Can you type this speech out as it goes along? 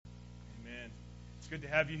Good to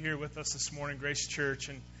have you here with us this morning, Grace Church.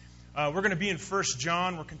 And we're going to be in 1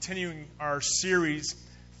 John. We're continuing our series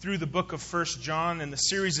through the book of 1 John. And the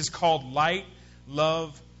series is called Light,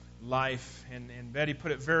 Love, Life. And Betty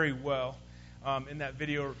put it very well in that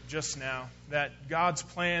video just now, that God's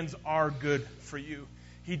plans are good for you.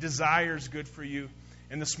 He desires good for you.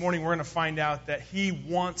 And this morning we're going to find out that He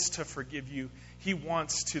wants to forgive you. He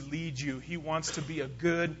wants to lead you. He wants to be a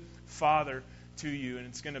good Father to you. And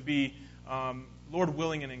it's going to be, Lord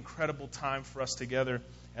willing, an incredible time for us together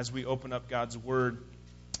as we open up God's Word.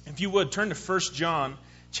 If you would, turn to 1 John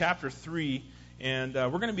chapter 3. And we're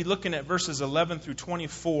going to be looking at verses 11 through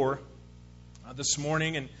 24 this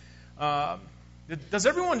morning. And does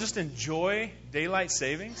everyone just enjoy daylight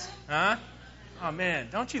savings? Huh? Oh, man,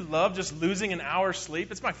 don't you love just losing an hour's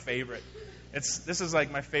sleep? It's my favorite. This is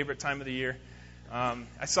like my favorite time of the year.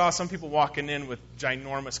 I saw some people walking in with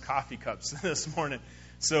ginormous coffee cups this morning.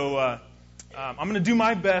 So I'm going to do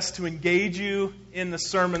my best to engage you in the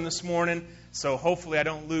sermon this morning. So hopefully I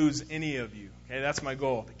don't lose any of you. Okay, that's my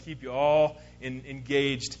goal, to keep you all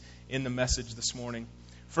engaged in the message this morning.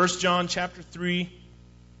 1 John chapter 3,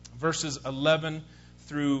 verses 11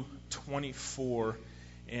 through 24.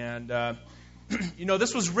 And,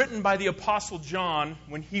 this was written by the Apostle John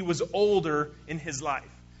when he was older in his life.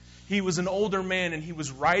 He was an older man, and he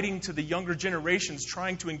was writing to the younger generations,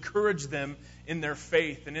 trying to encourage them in their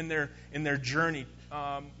faith and in their journey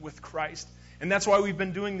with Christ. And that's why we've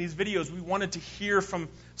been doing these videos. We wanted to hear from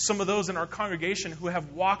some of those in our congregation who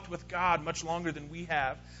have walked with God much longer than we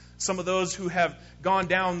have. Some of those who have gone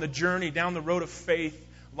down the journey, down the road of faith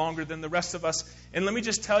longer than the rest of us. And let me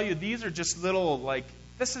just tell you, these are just little,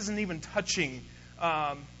 this isn't even touching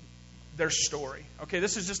their story. Okay,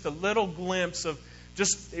 this is just a little glimpse of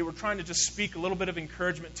they were trying to just speak a little bit of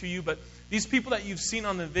encouragement to you. But these people that you've seen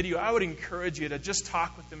on the video, I would encourage you to just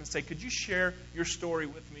talk with them and say, could you share your story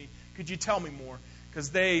with me? Could you tell me more? Because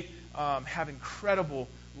they have incredible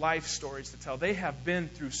life stories to tell. They have been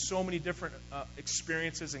through so many different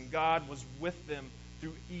experiences, and God was with them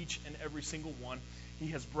through each and every single one. He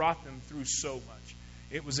has brought them through so much.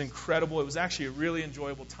 It was incredible. It was actually a really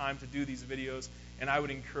enjoyable time to do these videos, and I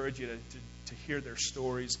would encourage you to hear their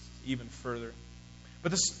stories even further.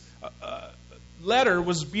 But this letter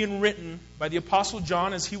was being written by the Apostle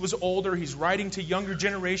John as he was older. He's writing to younger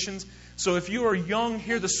generations. So if you are young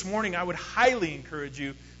here this morning, I would highly encourage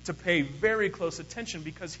you to pay very close attention,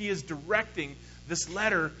 because he is directing this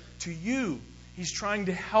letter to you. He's trying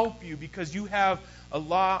to help you because you have a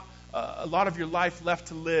lot of your life left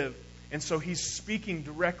to live. And so he's speaking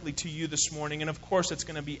directly to you this morning. And of course, it's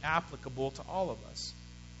going to be applicable to all of us.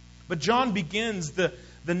 But John begins the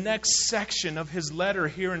next section of his letter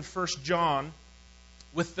here in 1 John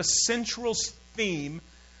with the central theme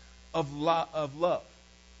of love.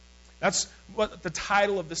 That's what the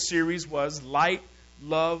title of the series was, Light,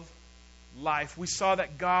 Love, Life. We saw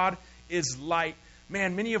that God is light.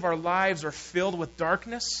 Man, many of our lives are filled with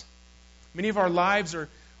darkness. Many of our lives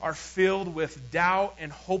are filled with doubt and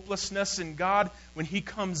hopelessness. And God, when He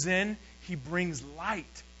comes in, He brings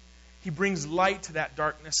light. He brings light to that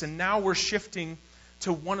darkness. And now we're shifting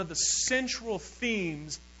to one of the central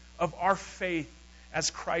themes of our faith as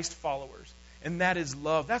Christ followers. And that is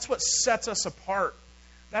love. That's what sets us apart.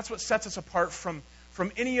 That's what sets us apart from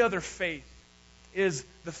any other faith, is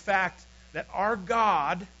the fact that our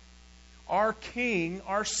God, our King,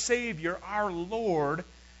 our Savior, our Lord,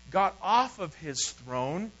 got off of His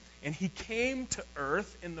throne, and He came to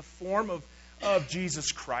earth in the form of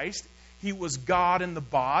Jesus Christ. He was God in the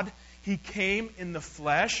bod. He came in the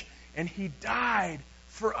flesh, and He died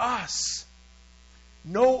for us.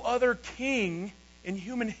 No other king in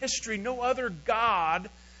human history, no other God,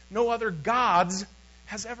 no other gods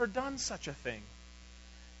has ever done such a thing.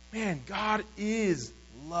 Man, God is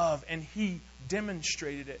love, and He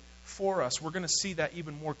demonstrated it for us. We're going to see that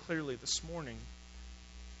even more clearly this morning.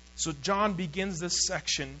 So John begins this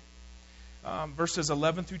section, verses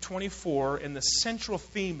 11 through 24, and the central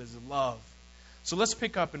theme is love. So let's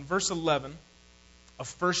pick up in verse 11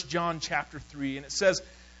 of 1 John chapter 3. And it says,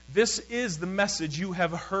 "This is the message you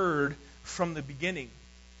have heard from the beginning.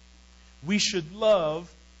 We should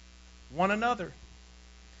love one another."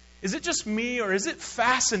 Is it just me, or is it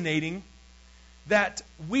fascinating that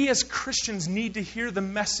we as Christians need to hear the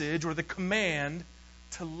message or the command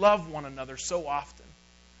to love one another so often?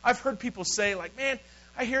 I've heard people say, man,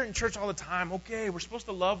 I hear it in church all the time. Okay, we're supposed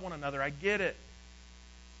to love one another. I get it.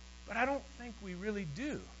 But I don't think we really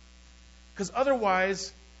do. Because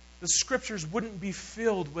otherwise, the Scriptures wouldn't be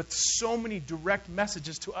filled with so many direct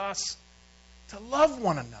messages to us to love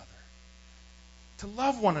one another. To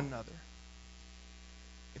love one another.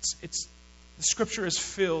 It's The Scripture is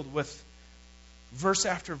filled with verse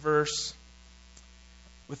after verse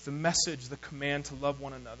with the message, the command to love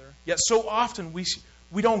one another. Yet so often we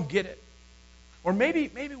don't get it. Or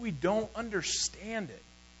maybe we don't understand it.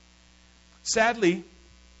 Sadly,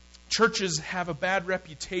 churches have a bad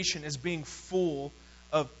reputation as being full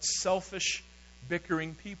of selfish,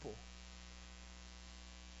 bickering people.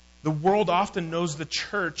 The world often knows the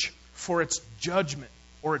church for its judgment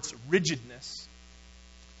or its rigidness,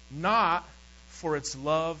 not for its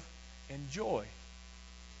love and joy.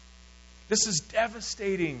 This is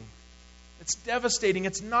devastating. It's devastating.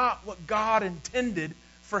 It's not what God intended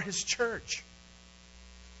for His church.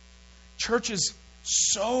 Church is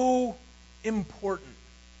so important.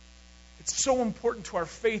 It's so important to our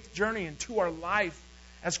faith journey and to our life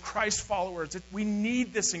as Christ followers. We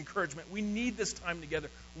need this encouragement. We need this time together.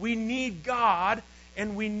 We need God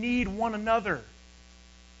and we need one another.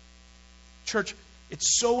 Church,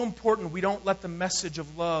 it's so important we don't let the message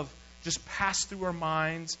of love just pass through our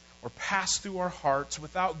minds or pass through our hearts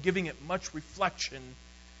without giving it much reflection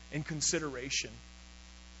and consideration.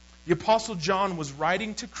 The Apostle John was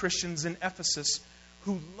writing to Christians in Ephesus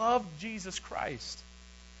who loved Jesus Christ,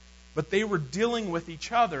 but they were dealing with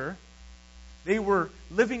each other. They were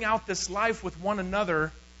living out this life with one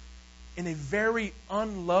another in a very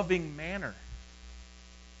unloving manner.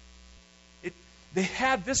 They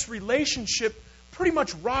had this relationship pretty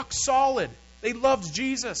much rock solid. They loved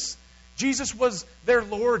Jesus. Jesus was their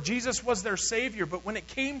Lord. Jesus was their Savior. But when it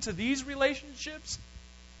came to these relationships,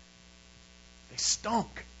 they stunk.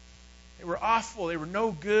 They were awful. They were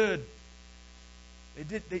no good.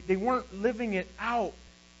 They weren't living it out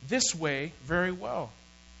this way very well.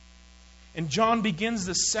 And John begins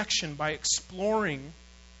this section by exploring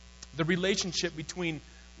the relationship between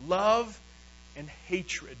love and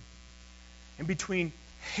hatred, and between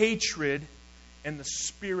hatred and the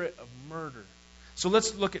spirit of murder. So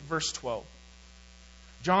let's look at verse 12.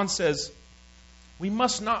 John says, "We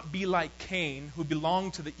must not be like Cain, who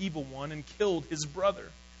belonged to the evil one and killed his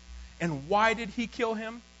brother." And why did he kill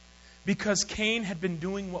him? Because Cain had been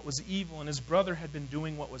doing what was evil and his brother had been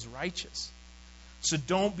doing what was righteous. So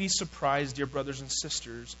don't be surprised, dear brothers and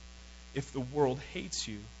sisters, if the world hates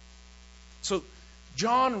you. So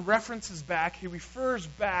John references back, he refers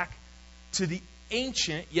back to the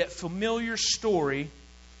ancient yet familiar story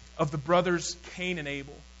of the brothers Cain and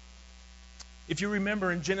Abel. If you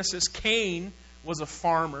remember in Genesis, Cain was a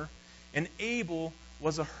farmer and Abel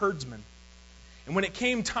was a herdsman. And when it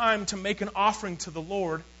came time to make an offering to the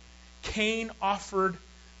Lord, Cain offered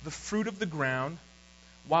the fruit of the ground,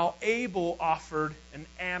 while Abel offered an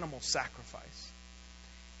animal sacrifice.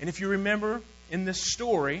 And if you remember in this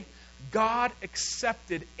story, God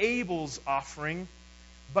accepted Abel's offering,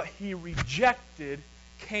 but He rejected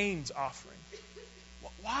Cain's offering.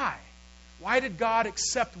 Why? Why did God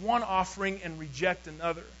accept one offering and reject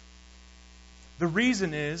another? The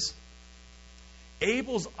reason is,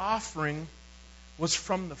 Abel's offering was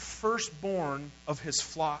from the firstborn of his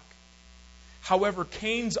flock. However,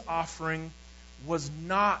 Cain's offering was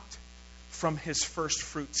not from his first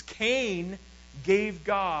fruits. Cain gave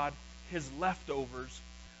God his leftovers,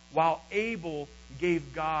 while Abel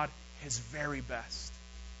gave God his very best.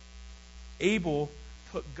 Abel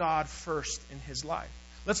put God first in his life.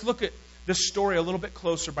 Let's look at this story a little bit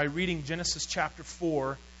closer by reading Genesis chapter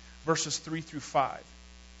 4, verses 3 through 5.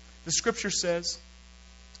 The Scripture says,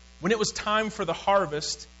 "When it was time for the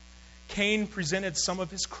harvest, Cain presented some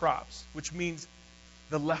of his crops," which means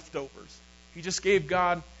the leftovers. He just gave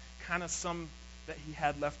God kind of some that he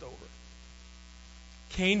had left over.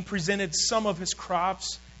 Cain presented some of his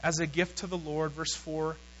crops as a gift to the Lord. Verse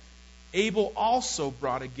 4, "Abel also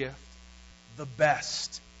brought a gift, the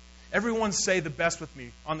best." Everyone say the best with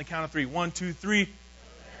me on the count of 3. 1, 2, 3.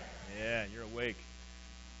 Yeah, you're awake.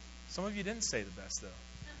 Some of you didn't say the best, though.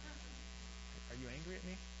 Are you angry at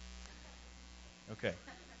me? Okay.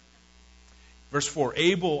 Verse 4,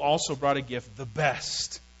 "Abel also brought a gift, the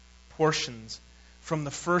best portions from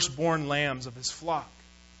the firstborn lambs of his flock.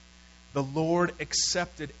 The Lord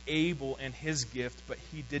accepted Abel and his gift, but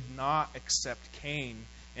He did not accept Cain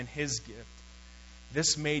and his gift.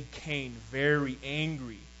 This made Cain very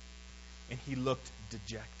angry, and he looked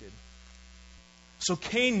dejected." So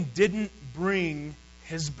Cain didn't bring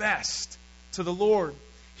his best to the Lord.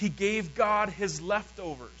 He gave God his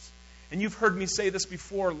leftovers. And you've heard me say this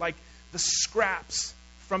before, like the scraps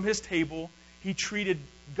from his table, he treated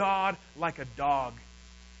God like a dog.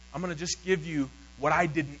 I'm going to just give you what I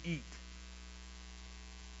didn't eat.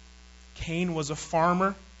 Cain was a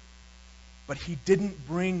farmer, but he didn't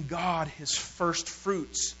bring God his first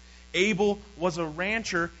fruits. Abel was a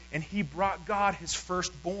rancher, and he brought God his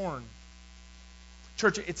firstborn.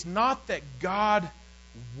 Church, it's not that God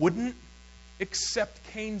wouldn't accept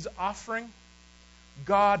Cain's offering.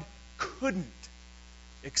 God couldn't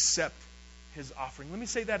accept his offering. Let me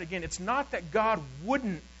say that again. It's not that God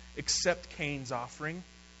wouldn't accept Cain's offering.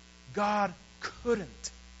 God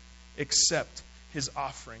couldn't accept his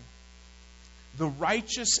offering. The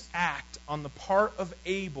righteous act on the part of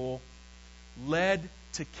Abel led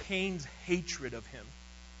to Cain's hatred of him.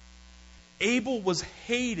 Abel was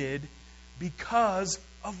hated because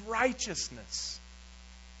of righteousness.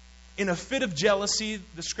 In a fit of jealousy,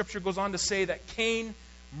 the scripture goes on to say that Cain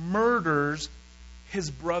murders his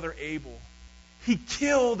brother Abel. He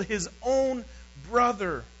killed his own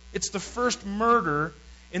brother. It's the first murder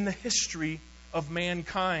in the history of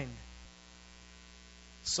mankind.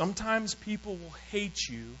 Sometimes people will hate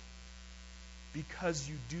you because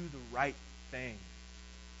you do the right thing.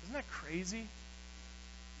 Isn't that crazy?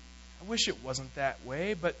 I wish it wasn't that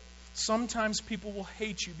way, but sometimes people will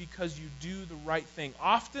hate you because you do the right thing.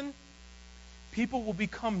 Often, people will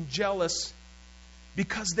become jealous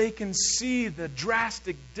because they can see the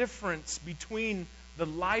drastic difference between the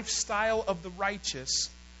lifestyle of the righteous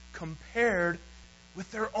compared with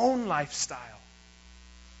their own lifestyle.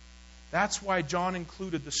 That's why John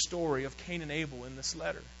included the story of Cain and Abel in this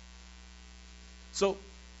letter. So,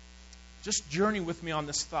 just journey with me on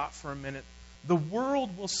this thought for a minute. The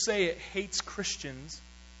world will say it hates Christians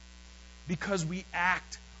because we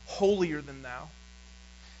act holier than thou.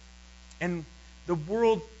 And the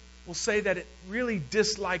world will say that it really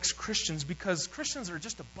dislikes Christians because Christians are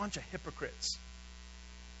just a bunch of hypocrites.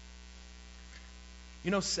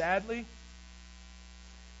 You know, sadly,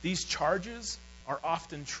 these charges are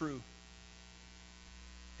often true.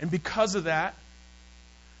 And because of that,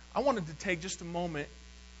 I wanted to take just a moment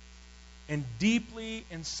and deeply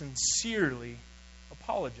and sincerely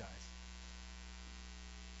apologize.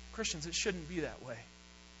 Christians, it shouldn't be that way.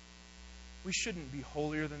 We shouldn't be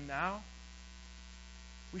holier than thou.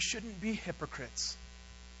 We shouldn't be hypocrites.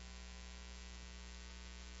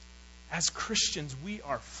 As Christians, we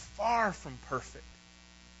are far from perfect.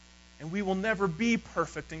 And we will never be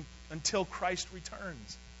perfect until Christ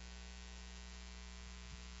returns.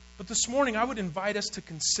 But this morning, I would invite us to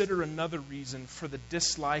consider another reason for the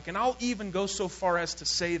dislike, and I'll even go so far as to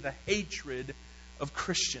say the hatred of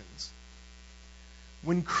Christians.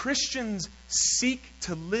 When Christians seek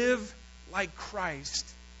to live like Christ,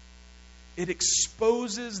 it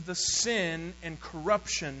exposes the sin and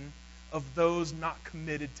corruption of those not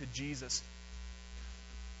committed to Jesus.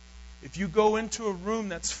 If you go into a room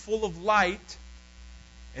that's full of light,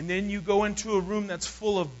 and then you go into a room that's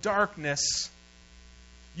full of darkness,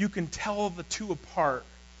 you can tell the two apart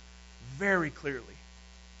very clearly.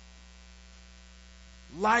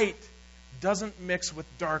 Light doesn't mix with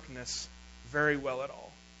darkness very well at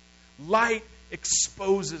all. Light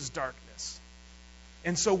exposes darkness.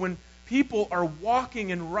 And so when people are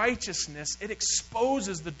walking in righteousness, it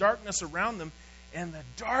exposes the darkness around them, and the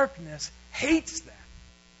darkness hates that.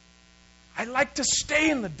 I like to stay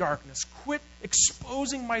in the darkness. Quit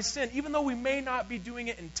exposing my sin, even though we may not be doing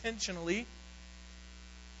it intentionally,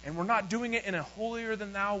 and we're not doing it in a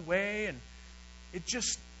holier-than-thou way, and it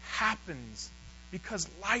just happens because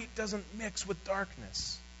light doesn't mix with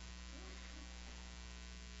darkness.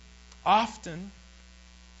 Often,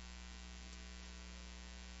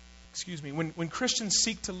 when Christians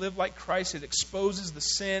seek to live like Christ, it exposes the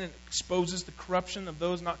sin, it exposes the corruption of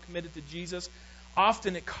those not committed to Jesus.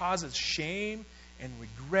 Often it causes shame and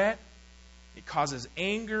regret. It causes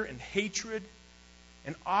anger and hatred.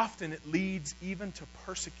 And often it leads even to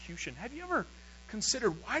persecution. Have you ever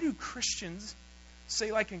considered, why do Christians,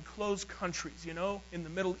 say like in closed countries, in the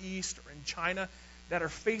Middle East or in China, that are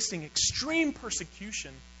facing extreme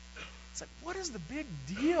persecution, it's like, what is the big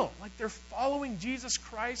deal? Like, they're following Jesus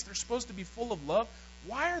Christ. They're supposed to be full of love.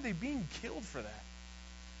 Why are they being killed for that?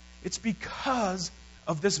 It's because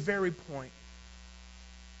of this very point.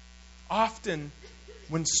 Often,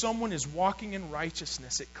 when someone is walking in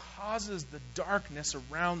righteousness, it causes the darkness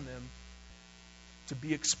around them to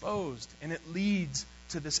be exposed. And it leads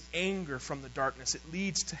to this anger from the darkness. It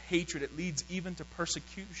leads to hatred. It leads even to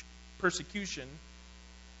persecution.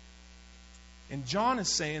 And John is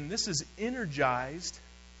saying this is energized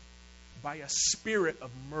by a spirit of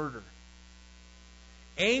murder.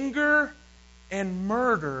 Anger and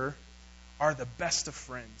murder are the best of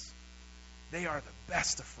friends. They are the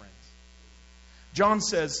best of friends. John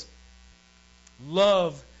says,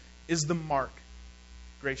 love is the mark,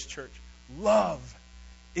 Grace Church. Love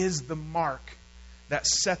is the mark that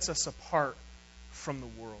sets us apart from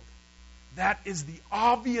the world. That is the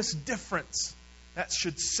obvious difference that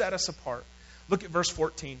should set us apart. Look at verse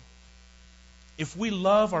 14. if we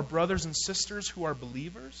love our brothers and sisters who are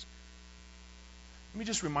believers, let me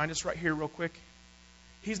just remind us right here real quick.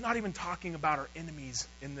 He's not even talking about our enemies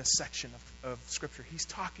in this section of Scripture. He's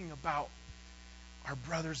talking about our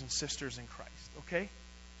brothers and sisters in Christ, okay?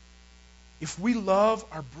 If we love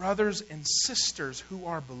our brothers and sisters who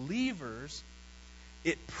are believers,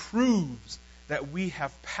 it proves that we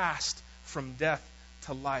have passed from death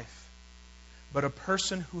to life. But a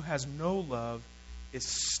person who has no love is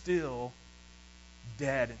still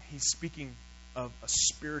dead. And he's speaking of a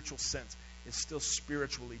spiritual sense. Is still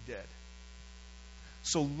spiritually dead.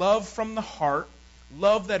 So love from the heart,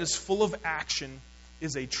 love that is full of action,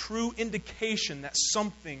 is a true indication that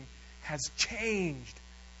something has changed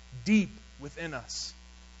deep within us.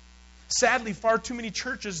 Sadly, far too many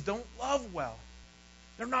churches don't love well.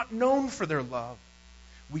 They're not known for their love.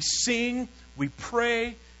 We sing, we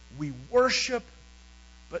pray, we worship,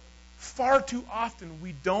 but far too often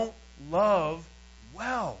we don't love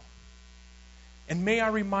well. And may I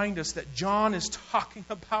remind us that John is talking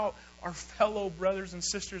about our fellow brothers and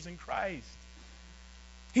sisters in Christ.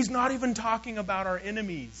 He's not even talking about our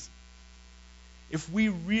enemies. If we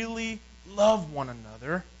really love one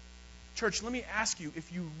another, church, let me ask you,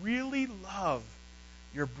 if you really love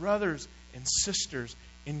your brothers and sisters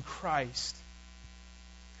in Christ,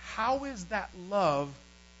 how is that love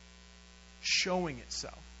showing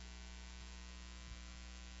itself?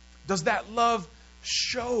 Does that love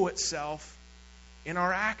show itself in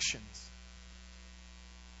our actions?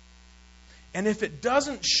 And if it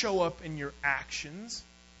doesn't show up in your actions,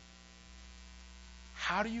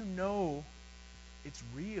 how do you know it's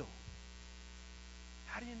real?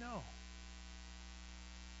 How do you know?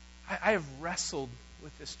 I have wrestled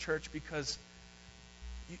with this church because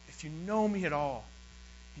if you know me at all,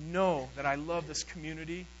 you know that I love this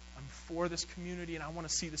community. I'm for this community, and I want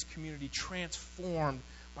to see this community transformed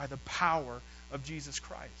by the power of Jesus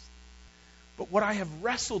Christ. But what I have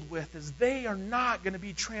wrestled with is they are not going to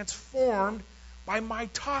be transformed by my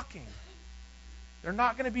talking. They're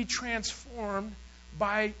not going to be transformed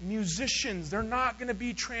by musicians. They're not going to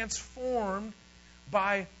be transformed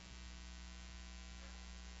by,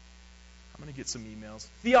 I'm going to get some emails,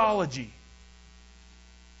 theology.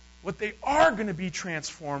 What they are going to be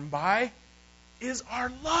transformed by is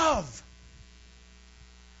our love.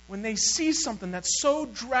 When they see something that's so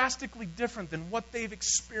drastically different than what they've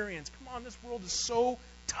experienced. Come on, this world is so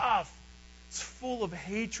tough. It's full of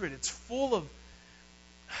hatred. It's full of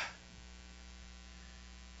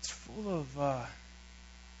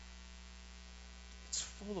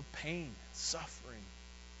pain, suffering.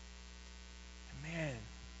 And man,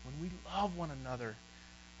 when we love one another,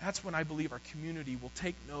 that's when I believe our community will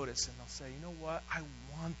take notice and they'll say, you know what? I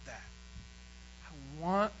want that. I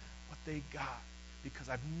want what they got. Because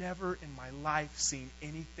I've never in my life seen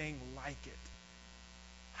anything like it.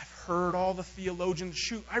 I've heard all the theologians.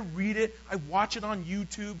 Shoot, I read it. I watch it on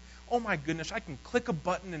YouTube. Oh my goodness, I can click a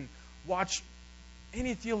button and watch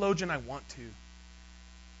any theologian I want to.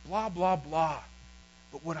 Blah, blah, blah.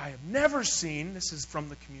 But what I have never seen, this is from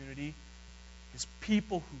the community, is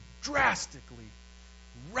people who drastically,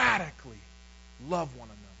 radically love one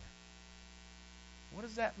another. What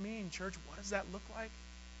does that mean, church? What does that look like?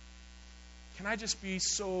 Can I just be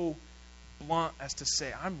so blunt as to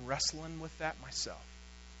say I'm wrestling with that myself?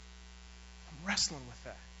 I'm wrestling with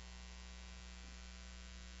that.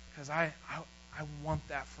 Because I want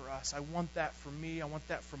that for us. I want that for me. I want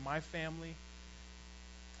that for my family.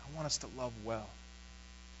 I want us to love well.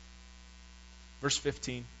 Verse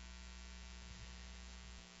 15.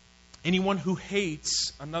 Anyone who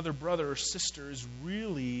hates another brother or sister is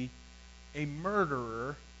really a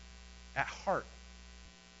murderer at heart.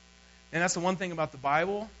 And that's the one thing about the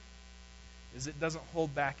Bible, is it doesn't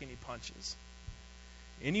hold back any punches.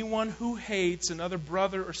 Anyone who hates another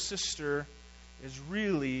brother or sister is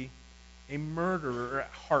really a murderer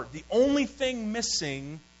at heart. The only thing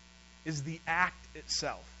missing is the act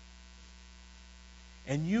itself.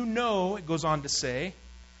 And you know, it goes on to say,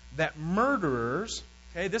 that murderers,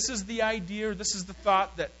 okay, this is the idea, this is the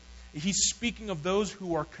thought that he's speaking of those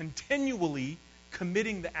who are continually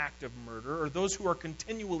committing the act of murder, or those who are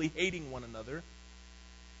continually hating one another.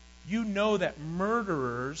 You know that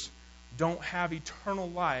murderers don't have eternal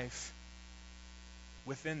life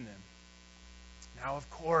within them. Now, of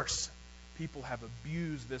course, people have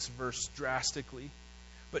abused this verse drastically,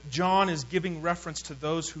 but John is giving reference to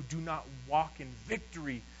those who do not walk in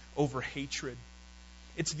victory over hatred.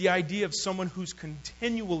 It's the idea of someone who's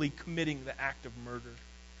continually committing the act of murder.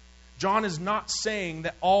 John is not saying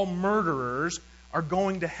that all murderers are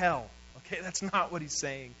going to hell. Okay, that's not what he's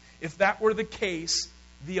saying. If that were the case,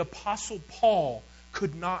 the Apostle Paul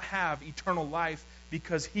could not have eternal life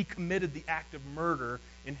because he committed the act of murder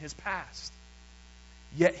in his past.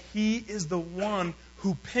 Yet he is the one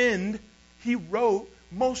who he wrote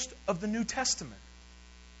most of the New Testament.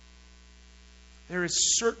 There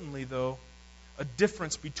is certainly, though, a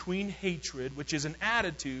difference between hatred, which is an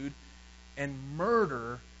attitude, and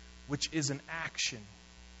murder, which is an action.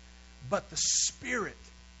 But the spirit,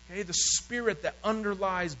 the spirit that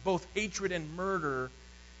underlies both hatred and murder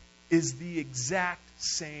is the exact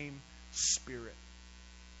same spirit.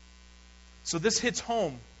 So this hits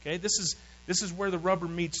home. This is where the rubber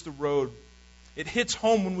meets the road. It hits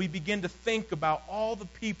home when we begin to think about all the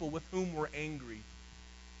people with whom we're angry.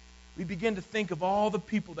 We begin to think of all the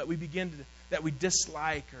people that we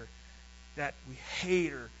dislike or that we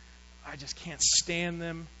hate, or I just can't stand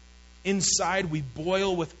them. Inside we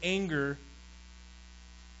boil with anger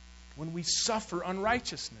when we suffer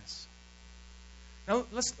unrighteousness. Now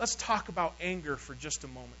let's talk about anger for just a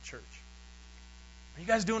moment, church. Are you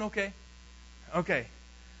guys doing okay? Okay.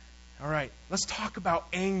 All right. Let's talk about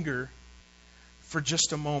anger for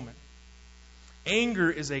just a moment. Anger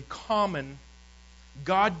is a common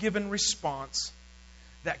God-given response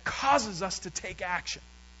that causes us to take action.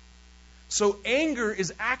 So anger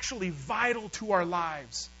is actually vital to our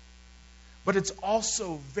lives, but it's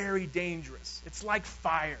also very dangerous. It's like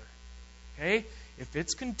fire. If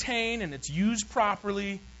it's contained and it's used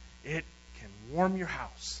properly, it can warm your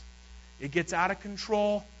house. It gets out of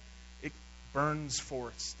control, it burns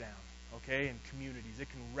forests down, and communities. It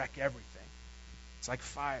can wreck everything. It's like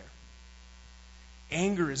fire.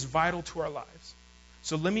 Anger is vital to our lives.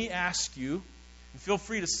 So let me ask you, and feel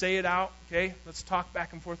free to say it out, Let's talk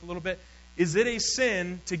back and forth a little bit. Is it a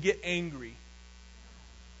sin to get angry?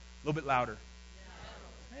 A little bit louder.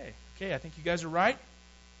 Hey, I think you guys are right.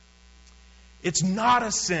 It's not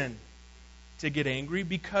a sin to get angry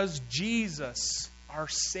because Jesus, our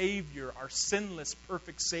Savior, our sinless,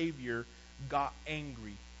 perfect Savior, got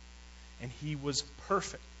angry. And He was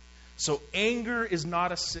perfect. So anger is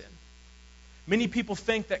not a sin. Many people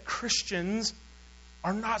think that Christians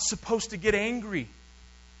are not supposed to get angry.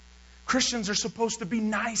 Christians are supposed to be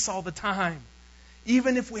nice all the time,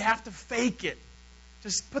 even if we have to fake it.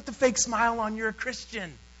 Just put the fake smile on. You're a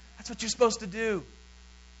Christian. That's what you're supposed to do.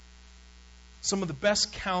 Some of the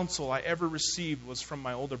best counsel I ever received was from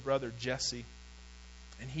my older brother, Jesse.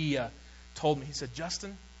 And he told me, he said,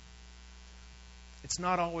 Justin, it's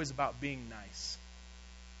not always about being nice.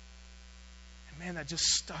 And man, that just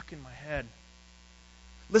stuck in my head.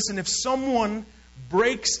 Listen, if someone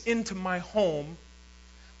breaks into my home,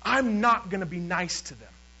 I'm not going to be nice to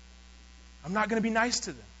them. I'm not going to be nice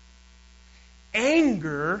to them.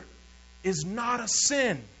 Anger is not a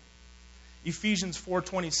sin. Ephesians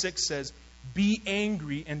 4:26 says, be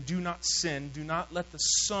angry and do not sin. Do not let the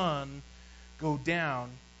sun go down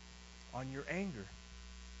on your anger.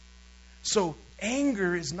 So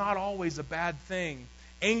anger is not always a bad thing.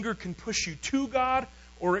 Anger can push you to God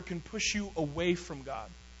or it can push you away from God.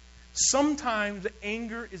 Sometimes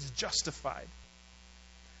anger is justified.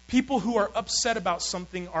 People who are upset about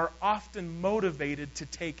something are often motivated to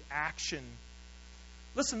take action.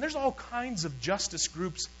 Listen, there's all kinds of justice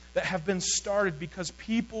groups that have been started because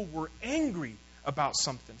people were angry about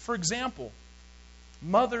something. For example,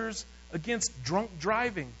 Mothers Against Drunk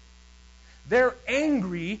Driving. They're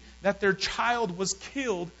angry that their child was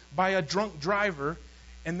killed by a drunk driver,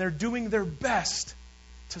 and they're doing their best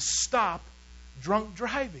to stop drunk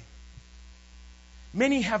driving.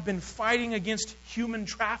 Many have been fighting against human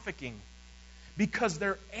trafficking because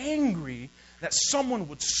they're angry that someone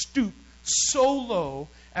would stoop so low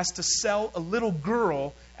as to sell a little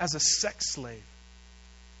girl as a sex slave.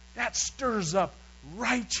 That stirs up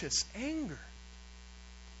righteous anger.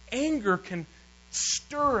 Anger can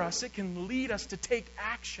stir us. It can lead us to take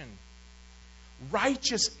action.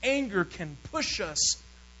 Righteous anger can push us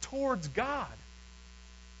towards God.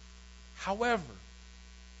 However,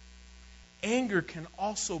 anger can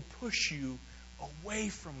also push you away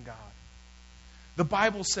from God. The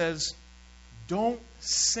Bible says, don't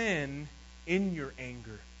sin in your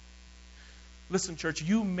anger. Listen, church,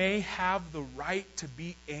 you may have the right to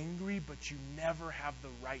be angry, but you never have the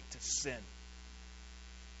right to sin.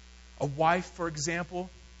 A wife, for example,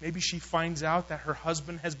 maybe she finds out that her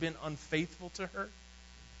husband has been unfaithful to her.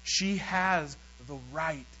 She has the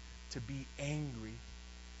right to be angry.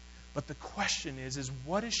 But the question is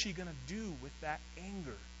what is she going to do with that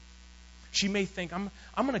anger? She may think, I'm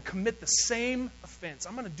going to commit the same offense.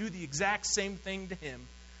 I'm going to do the exact same thing to him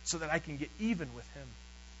so that I can get even with him.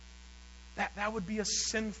 That would be a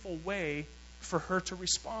sinful way for her to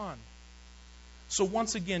respond. So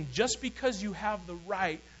once again, just because you have the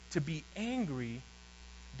right to be angry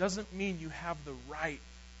doesn't mean you have the right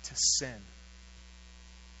to sin.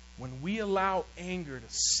 When we allow anger to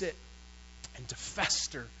sit and to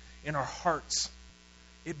fester in our hearts,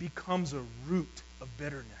 it becomes a root of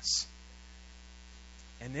bitterness.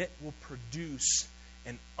 And it will produce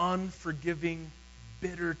an unforgiving,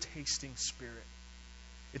 bitter-tasting spirit.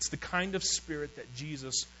 It's the kind of spirit that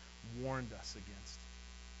Jesus warned us against.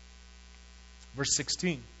 Verse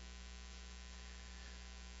 16.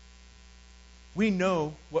 We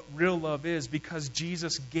know what real love is because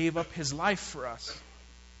Jesus gave up His life for us.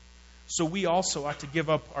 So we also ought to give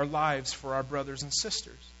up our lives for our brothers and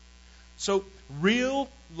sisters. So real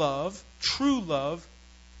love, true love,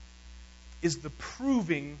 is the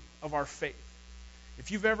proving of our faith.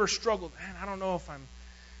 If you've ever struggled, man, I don't know if I'm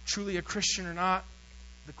truly a Christian or not,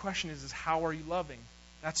 the question is how are you loving?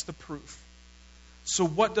 That's the proof. So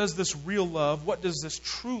what does this real love, what does this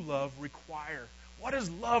true love require? What does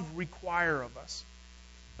love require of us?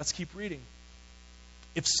 Let's keep reading.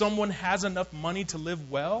 If someone has enough money to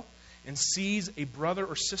live well and sees a brother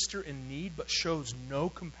or sister in need but shows no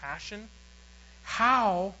compassion,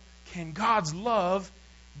 how can God's love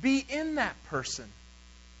be in that person?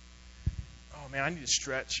 Oh man, I need to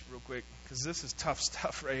stretch real quick because this is tough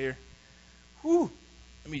stuff right here. Whew.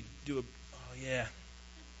 Let me do a... Oh yeah.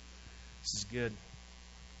 This is good.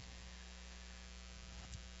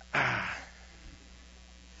 I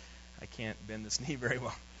can't bend this knee very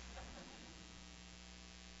well.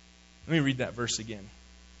 Let me read that verse again.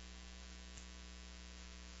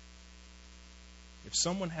 If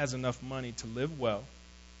someone has enough money to live well,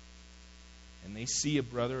 and they see a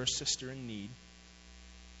brother or sister in need,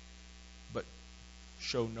 but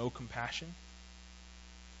show no compassion,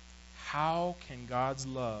 how can God's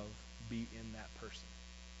love be in that person?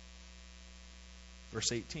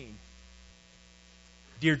 Verse 18.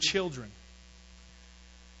 Dear children,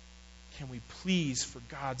 can we please, for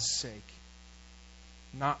God's sake,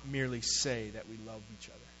 not merely say that we love each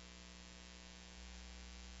other?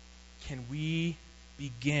 Can we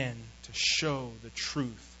begin to show the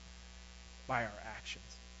truth by our actions?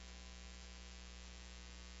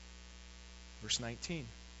 Verse 19.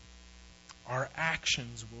 Our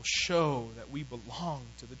actions will show that we belong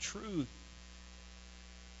to the truth.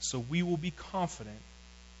 So we will be confident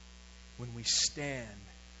when we stand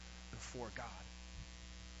before God.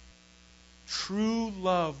 True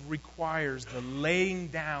love requires the laying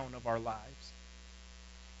down of our lives.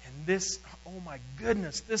 And this, oh my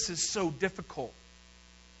goodness, this is so difficult.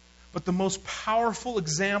 But the most powerful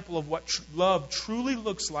example of what love truly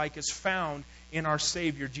looks like is found in our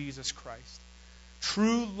Savior, Jesus Christ.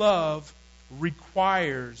 True love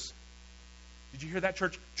requires, did you hear that,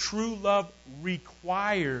 church? True love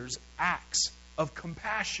requires acts of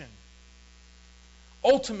compassion.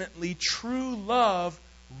 Ultimately, true love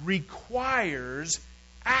requires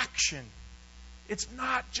action. It's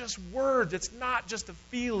not just words. It's not just a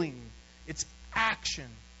feeling. It's action.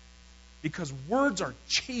 Because words are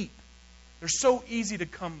cheap. They're so easy to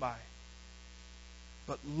come by.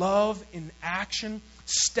 But love in action,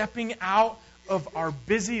 stepping out of our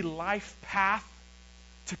busy life path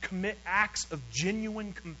to commit acts of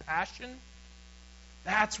genuine compassion,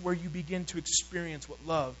 that's where you begin to experience what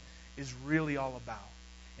love is really all about.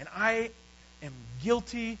 And I am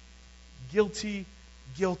guilty.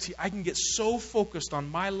 I can get so focused on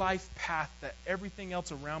my life path that everything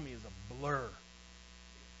else around me is a blur.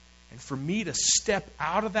 And for me to step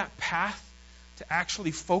out of that path to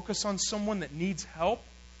actually focus on someone that needs help,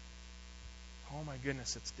 oh my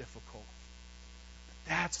goodness, it's difficult. But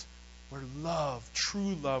that's where love,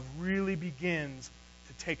 true love, really begins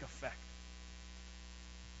to take effect.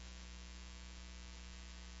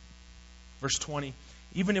 Verse 20,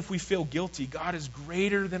 even if we feel guilty, God is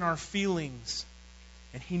greater than our feelings,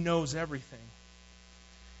 and He knows everything.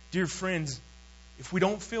 Dear friends, if we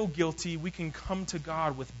don't feel guilty, we can come to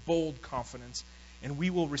God with bold confidence, and we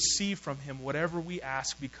will receive from Him whatever we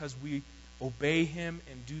ask because we obey Him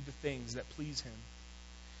and do the things that please Him.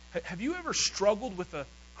 Have you ever struggled with a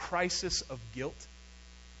crisis of guilt?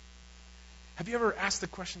 Have you ever asked the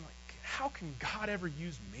question, like, how can God ever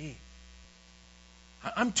use me?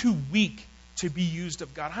 I'm too weak to be used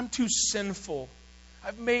of God. I'm too sinful.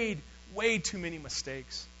 I've made way too many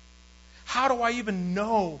mistakes. How do I even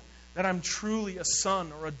know that I'm truly a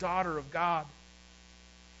son or a daughter of God?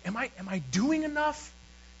 Am I doing enough?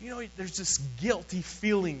 You know, there's this guilty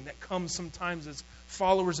feeling that comes sometimes as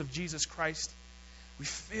followers of Jesus Christ. We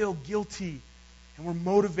feel guilty, and we're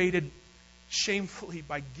motivated shamefully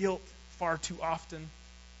by guilt far too often.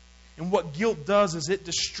 And what guilt does is it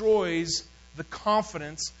destroys the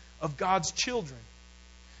confidence of God's children.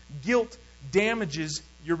 Guilt damages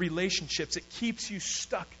your relationships. It keeps you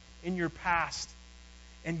stuck in your past.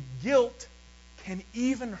 And guilt can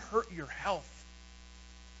even hurt your health.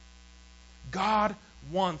 God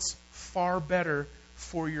wants far better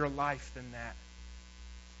for your life than that.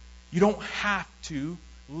 You don't have to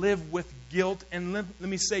live with guilt. And let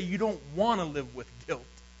me say, you don't want to live with guilt.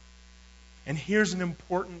 And here's an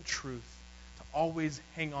important truth to always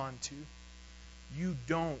hang on to. You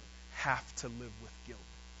don't have to live with guilt.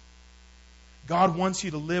 God wants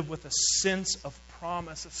you to live with a sense of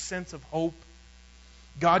promise, a sense of hope.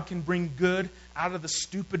 God can bring good out of the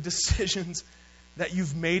stupid decisions that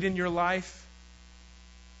you've made in your life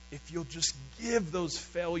if you'll just give those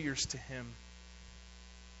failures to Him.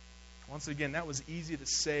 Once again, that was easy to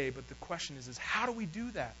say, but the question is how do we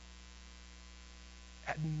do that?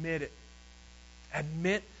 Admit it.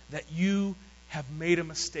 Admit that you have made a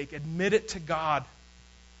mistake. Admit it to God.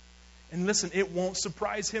 And listen, it won't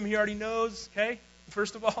surprise Him. He already knows, okay?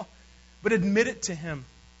 First of all. But admit it to Him.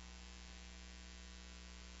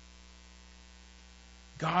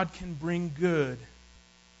 God can bring good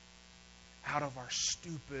out of our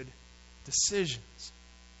stupid decisions.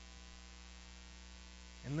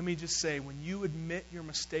 And let me just say, when you admit your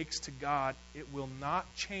mistakes to God, it will not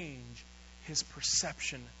change His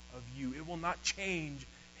perception of you. It will not change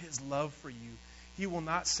His love for you. He will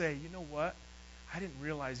not say, you know what? I didn't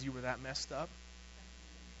realize you were that messed up,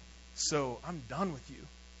 so I'm done with you.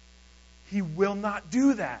 He will not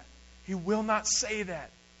do that. He will not say that.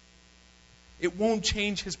 It won't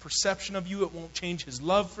change His perception of you. It won't change His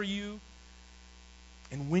love for you.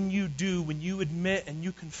 And when you do, when you admit and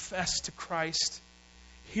you confess to Christ,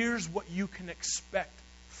 here's what you can expect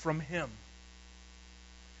from Him.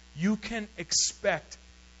 You can expect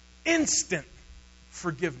instant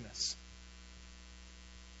forgiveness.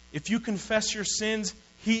 If you confess your sins,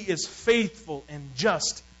 He is faithful and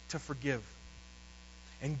just to forgive.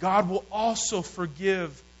 And God will also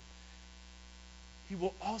forgive. He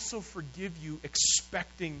will also forgive you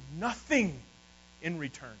expecting nothing in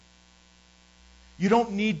return. You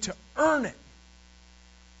don't need to earn it.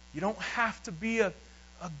 You don't have to be a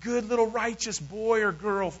good little righteous boy or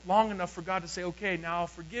girl long enough for God to say, okay, now I'll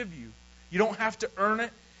forgive you. You don't have to earn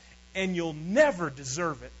it, and you'll never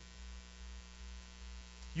deserve it.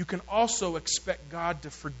 You can also expect God to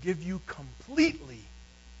forgive you completely.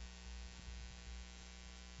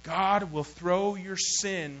 God will throw your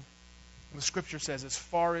sin, the Scripture says, as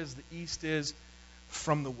far as the east is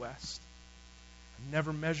from the west. I've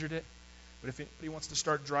never measured it, but if anybody wants to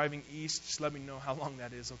start driving east, just let me know how long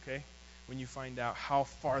that is, okay? When you find out how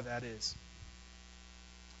far that is.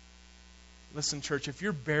 Listen, church, if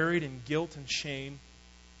you're buried in guilt and shame,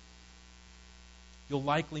 you'll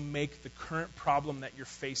likely make the current problem that you're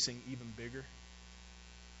facing even bigger.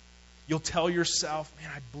 You'll tell yourself, man,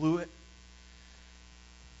 I blew it.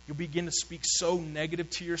 You'll begin to speak so negative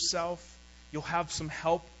to yourself. You'll have some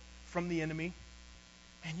help from the enemy.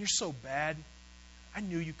 Man, you're so bad. I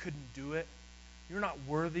knew you couldn't do it. You're not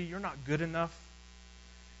worthy. You're not good enough.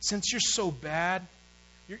 Since you're so bad,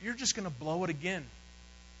 you're just going to blow it again.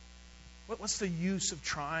 What's the use of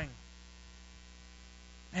trying?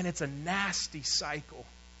 And it's a nasty cycle.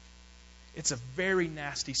 It's a very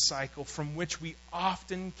nasty cycle from which we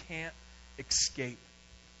often can't escape.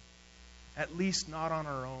 At least not on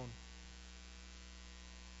our own.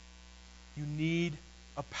 You need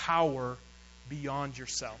a power beyond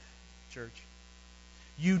yourself, church.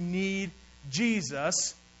 You need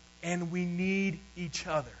Jesus, and we need each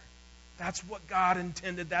other. That's what God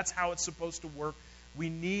intended. That's how it's supposed to work. We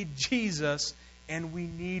need Jesus, and we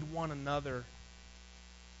need one another.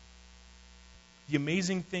 The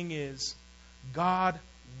amazing thing is, God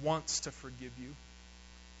wants to forgive you.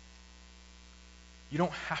 You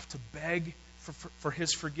don't have to beg for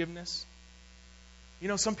His forgiveness. You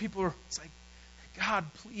know, some people are, it's like, God,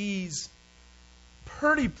 please,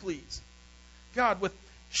 pretty please. God, with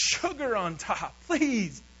sugar on top,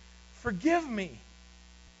 please, forgive me.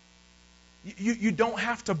 You don't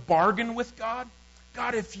have to bargain with God.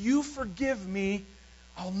 God, if you forgive me,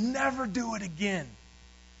 I'll never do it again.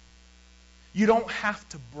 You don't have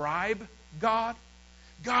to bribe God.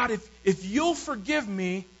 God, if you'll forgive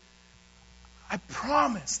me, I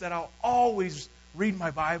promise that I'll always read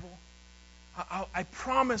my Bible. I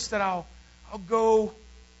promise that I'll go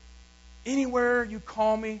anywhere you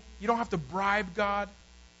call me. You don't have to bribe God.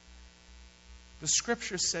 The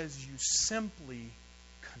Scripture says you simply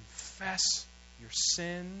confess your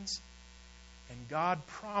sins, and God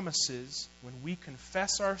promises when we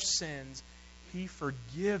confess our sins, He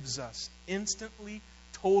forgives us instantly,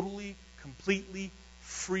 totally, completely,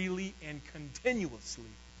 freely, and continuously.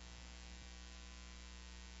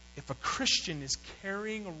 if a Christian is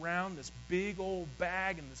carrying around this big old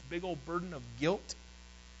bag and this big old burden of guilt,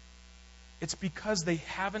 it's because they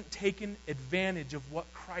haven't taken advantage of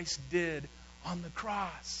what Christ did on the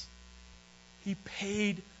cross. He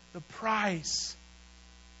paid the price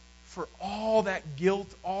for all that guilt,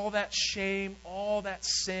 all that shame, all that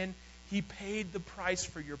sin. He paid the price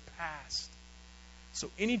for your past. So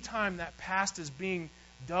anytime that past is being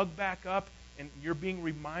dug back up and you're being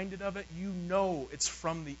reminded of it, you know it's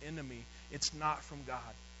from the enemy. It's not from God.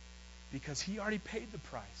 Because He already paid the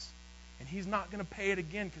price. And He's not going to pay it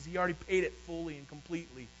again because He already paid it fully and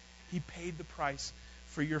completely. He paid the price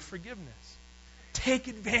for your forgiveness. Take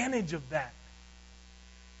advantage of that.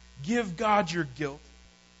 Give God your guilt.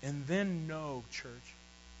 And then know, church,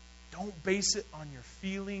 don't base it on your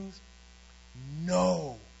feelings.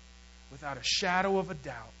 Know without a shadow of a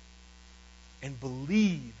doubt and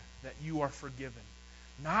believe that you are forgiven.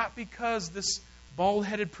 Not because this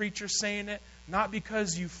bald-headed preacher's saying it, not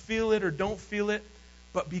because you feel it or don't feel it,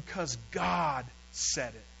 but because God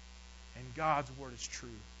said it. And God's word is true.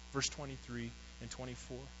 Verse 23 and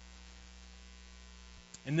 24.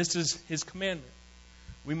 And this is His commandment.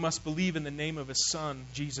 We must believe in the name of His Son,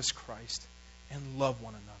 Jesus Christ, and love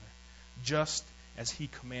one another, just as He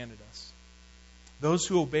commanded us. Those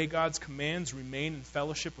who obey God's commands remain in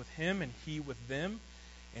fellowship with Him and He with them.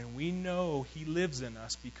 And we know He lives in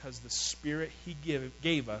us because the Spirit He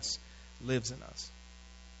gave us lives in us.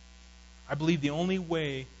 I believe the only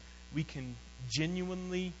way we can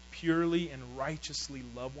genuinely, purely, and righteously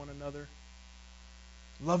love one another,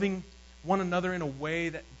 loving one another in a way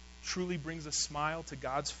that truly brings a smile to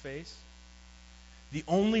God's face, the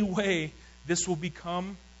only way this will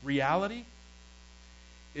become reality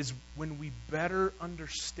is when we better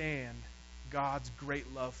understand God's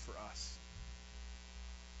great love for us.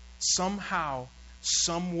 Somehow,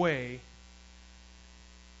 some way,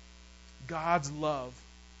 God's love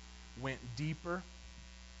went deeper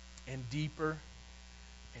and deeper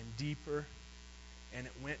and deeper, and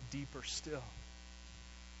it went deeper still.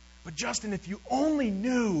 But Justin, if you only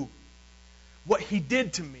knew what He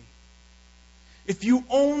did to me, if you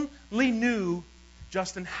only knew,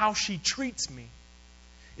 Justin, how she treats me,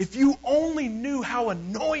 if you only knew how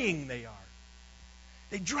annoying they are,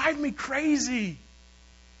 they drive me crazy.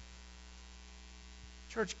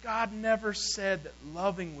 Church, God never said that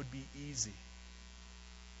loving would be easy.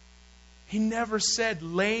 He never said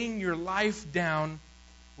laying your life down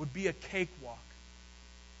would be a cakewalk.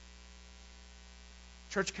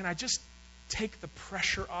 Church, can I just take the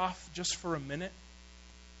pressure off just for a minute?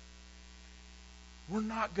 We're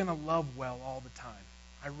not going to love well all the time.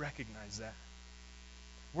 I recognize that.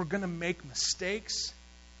 We're going to make mistakes,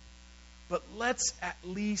 but let's at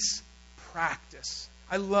least practice.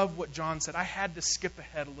 I love what John said. I had to skip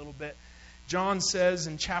ahead a little bit. John says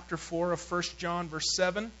in chapter 4 of 1 John, verse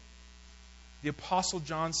 7, the Apostle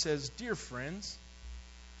John says, "Dear friends,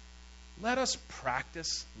 let us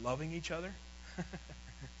practice loving each other."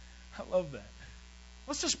 I love that.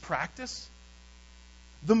 Let's just practice.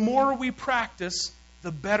 The more we practice,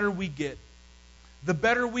 the better we get. The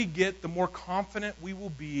better we get, the more confident we will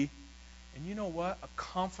be. And you know what? A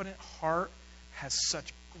confident heart has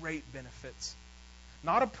such great benefits.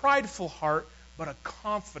 Not a prideful heart, but a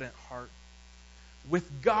confident heart.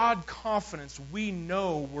 With God confidence, we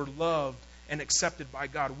know we're loved and accepted by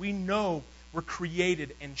God. We know we're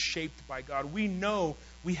created and shaped by God. We know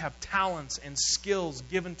we have talents and skills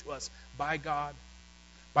given to us by God.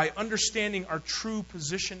 By understanding our true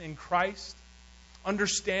position in Christ,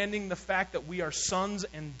 understanding the fact that we are sons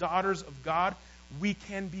and daughters of God, we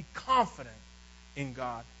can be confident in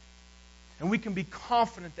God. And we can be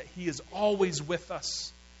confident that He is always with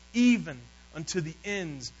us, even unto the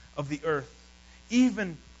ends of the earth.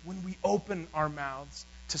 Even when we open our mouths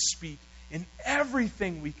to speak. In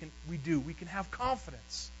everything we do, we can have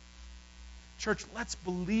confidence. Church, let's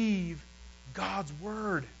believe God's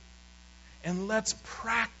Word. And let's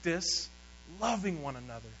practice loving one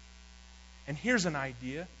another. And here's an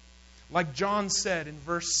idea. Like John said in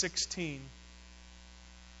verse 16,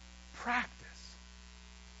 practice.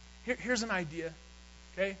 Here's an idea.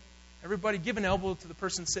 Okay? Everybody give an elbow to the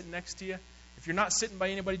person sitting next to you. If you're not sitting by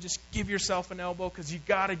anybody, just give yourself an elbow because you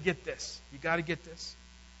got to get this. You got to get this.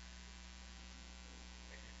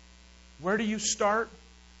 Where do you start?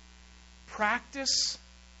 Practice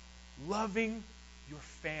loving your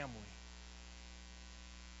family.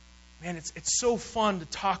 Man, it's so fun to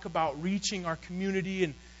talk about reaching our community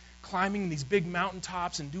and climbing these big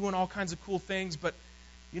mountaintops and doing all kinds of cool things. But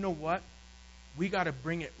you know what? We got to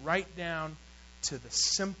bring it right down to the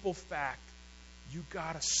simple fact. You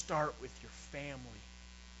got to start with your family.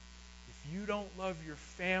 If you don't love your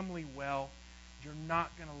family well, you're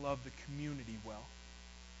not going to love the community well.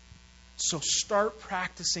 So start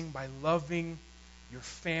practicing by loving your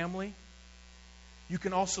family. You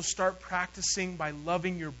can also start practicing by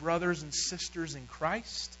loving your brothers and sisters in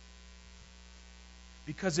Christ.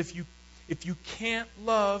 Because if you can't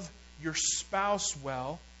love your spouse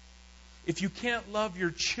well, if you can't love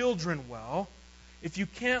your children well, if you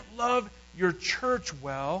can't love your church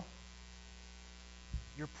well,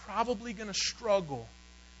 you're probably going to struggle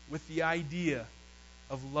with the idea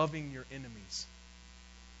of loving your enemies.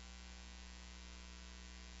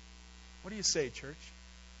 What do you say, church?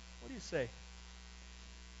 What do you say?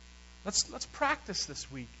 Let's practice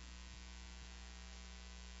this week.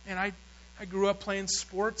 And I grew up playing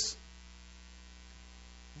sports.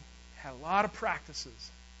 Had a lot of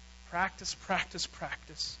practices. Practice, practice,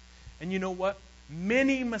 practice. And you know what?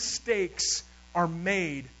 Many mistakes are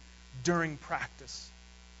made during practice.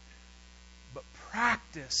 But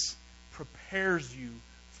practice prepares you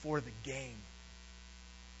for the game.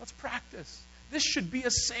 Let's practice. This should be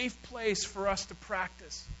a safe place for us to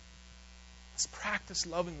practice. Let's practice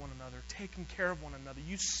loving one another, taking care of one another.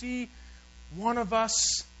 You see one of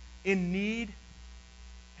us in need,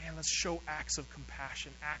 and let's show acts of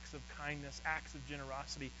compassion, acts of kindness, acts of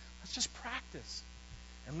generosity. Let's just practice.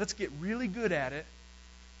 And let's get really good at it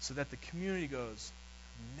so that the community goes,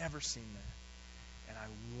 I've never seen that, and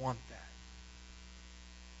I want that.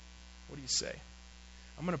 What do you say?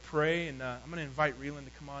 I'm going to pray, and I'm going to invite Reeland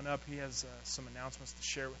to come on up. He has some announcements to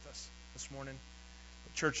share with us this morning.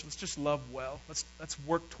 But church, let's just love well. Let's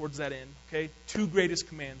work towards that end, okay? 2 greatest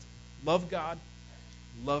commands. Love God,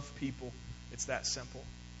 love people. It's that simple.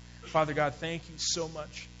 Father God, thank you so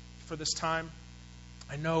much for this time.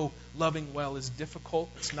 I know loving well is difficult.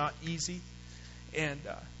 It's not easy. And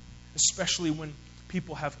especially when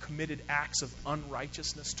people have committed acts of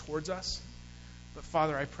unrighteousness towards us. But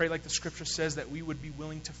Father, I pray like the Scripture says that we would be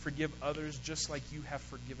willing to forgive others just like you have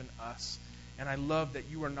forgiven us. And I love that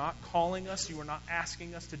you are not calling us, you are not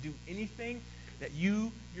asking us to do anything that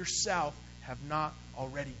you yourself have not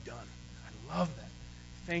already done. I love that.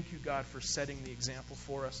 Thank you, God, for setting the example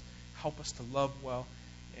for us. Help us to love well.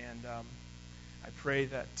 And I pray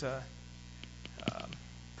that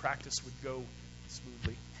practice would go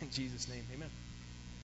smoothly. In Jesus' name, amen.